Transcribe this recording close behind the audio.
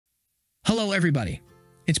Hello everybody!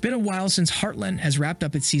 It's been a while since Heartland has wrapped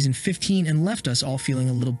up its season 15 and left us all feeling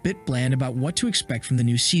a little bit bland about what to expect from the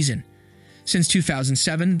new season. Since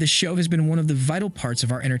 2007, the show has been one of the vital parts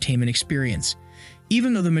of our entertainment experience.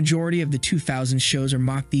 Even though the majority of the 2000 shows are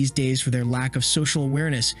mocked these days for their lack of social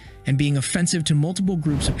awareness and being offensive to multiple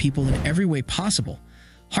groups of people in every way possible,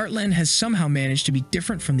 Heartland has somehow managed to be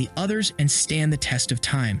different from the others and stand the test of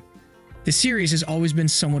time. The series has always been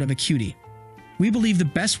somewhat of a cutie. We believe the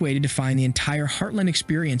best way to define the entire Heartland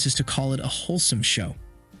experience is to call it a wholesome show.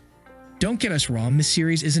 Don't get us wrong, this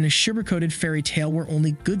series isn't a sugar-coated fairy tale where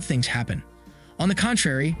only good things happen. On the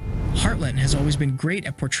contrary, Heartland has always been great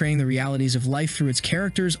at portraying the realities of life through its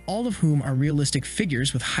characters, all of whom are realistic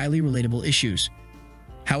figures with highly relatable issues.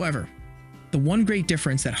 However, the one great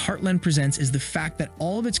difference that Heartland presents is the fact that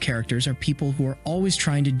all of its characters are people who are always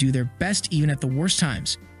trying to do their best even at the worst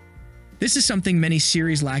times. This is something many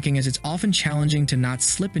series lacking, as it's often challenging to not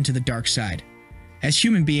slip into the dark side. As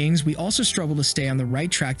human beings, we also struggle to stay on the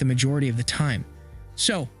right track the majority of the time.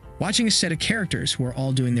 So, watching a set of characters who are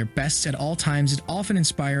all doing their best at all times is often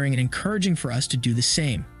inspiring and encouraging for us to do the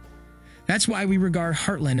same. That's why we regard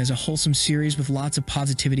Heartland as a wholesome series with lots of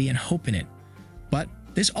positivity and hope in it. But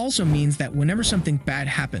this also means that whenever something bad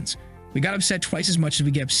happens, we got upset twice as much as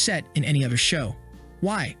we get upset in any other show.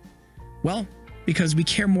 Why? Well, because we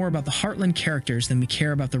care more about the Heartland characters than we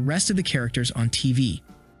care about the rest of the characters on TV.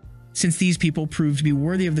 Since these people prove to be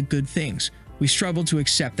worthy of the good things, we struggle to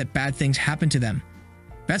accept that bad things happen to them.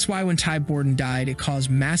 That's why when Ty Borden died, it caused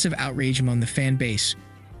massive outrage among the fan base.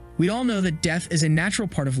 We all know that death is a natural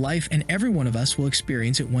part of life and every one of us will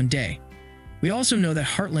experience it one day. We also know that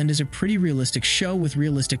Heartland is a pretty realistic show with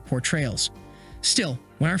realistic portrayals. Still,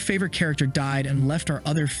 when our favorite character died and left our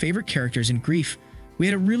other favorite characters in grief, we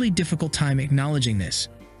had a really difficult time acknowledging this.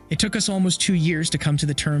 It took us almost 2 years to come to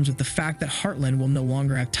the terms with the fact that Heartland will no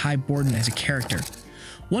longer have Ty Borden as a character.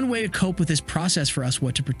 One way to cope with this process for us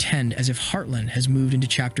was to pretend as if Heartland has moved into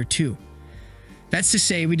Chapter 2. That's to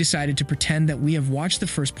say, we decided to pretend that we have watched the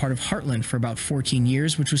first part of Heartland for about 14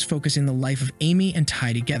 years, which was focusing the life of Amy and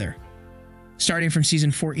Ty together. Starting from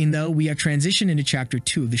Season 14, though, we have transitioned into Chapter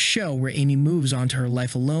 2 of the show, where Amy moves on to her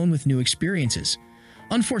life alone with new experiences.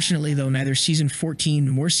 Unfortunately, though, neither Season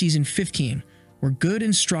 14 nor Season 15 were good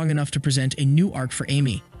and strong enough to present a new arc for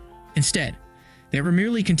Amy. Instead, they were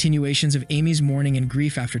merely continuations of Amy's mourning and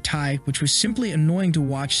grief after Ty, which was simply annoying to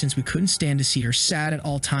watch since we couldn't stand to see her sad at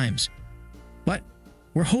all times. But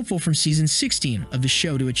we're hopeful from Season 16 of the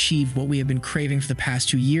show to achieve what we have been craving for the past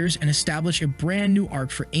 2 years and establish a brand new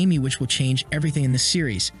arc for Amy, which will change everything in the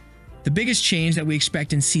series. The biggest change that we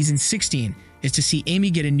expect in Season 16 is to see Amy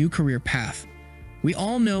get a new career path. We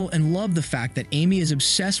all know and love the fact that Amy is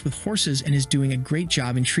obsessed with horses and is doing a great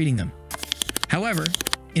job in treating them. However,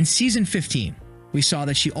 in Season 15, we saw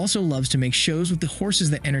that she also loves to make shows with the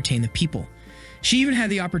horses that entertain the people. She even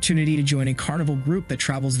had the opportunity to join a carnival group that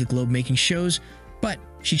travels the globe making shows, but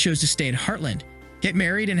she chose to stay in Heartland, get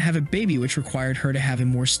married, and have a baby, which required her to have a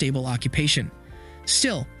more stable occupation.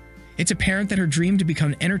 Still, it's apparent that her dream to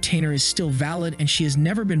become an entertainer is still valid, and she has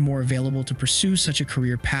never been more available to pursue such a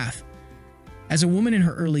career path. As a woman in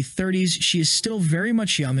her early 30s, she is still very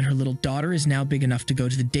much young, and her little daughter is now big enough to go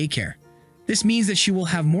to the daycare. This means that she will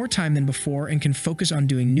have more time than before and can focus on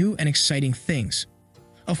doing new and exciting things.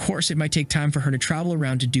 Of course, it might take time for her to travel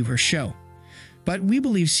around to do her show. But we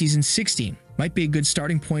believe Season 16 might be a good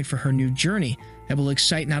starting point for her new journey that will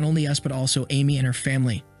excite not only us but also Amy and her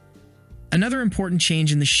family. Another important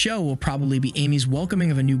change in the show will probably be Amy's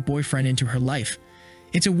welcoming of a new boyfriend into her life.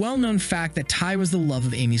 It's a well-known fact that Ty was the love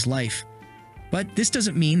of Amy's life. But this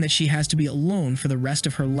doesn't mean that she has to be alone for the rest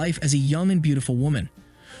of her life as a young and beautiful woman.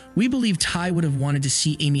 We believe Ty would have wanted to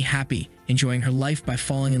see Amy happy, enjoying her life by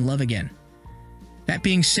falling in love again. That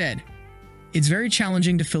being said, it's very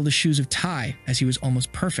challenging to fill the shoes of Ty, as he was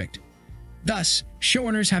almost perfect. Thus,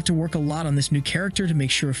 showrunners have to work a lot on this new character to make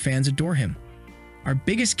sure fans adore him. Our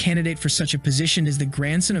biggest candidate for such a position is the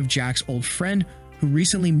grandson of Jack's old friend, who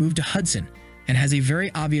recently moved to Hudson and has a very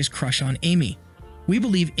obvious crush on Amy. We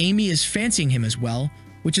believe Amy is fancying him as well,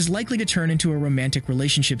 which is likely to turn into a romantic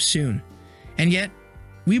relationship soon. And yet,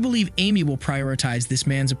 we believe Amy will prioritize this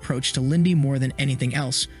man's approach to Lindy more than anything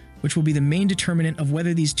else, which will be the main determinant of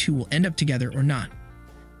whether these two will end up together or not.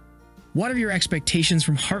 What are your expectations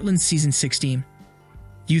from Heartland Season 16?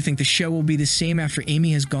 Do you think the show will be the same after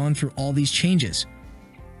Amy has gone through all these changes?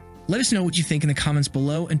 Let us know what you think in the comments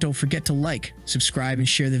below, and don't forget to like, subscribe, and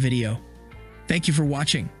share the video. Thank you for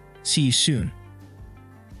watching. See you soon.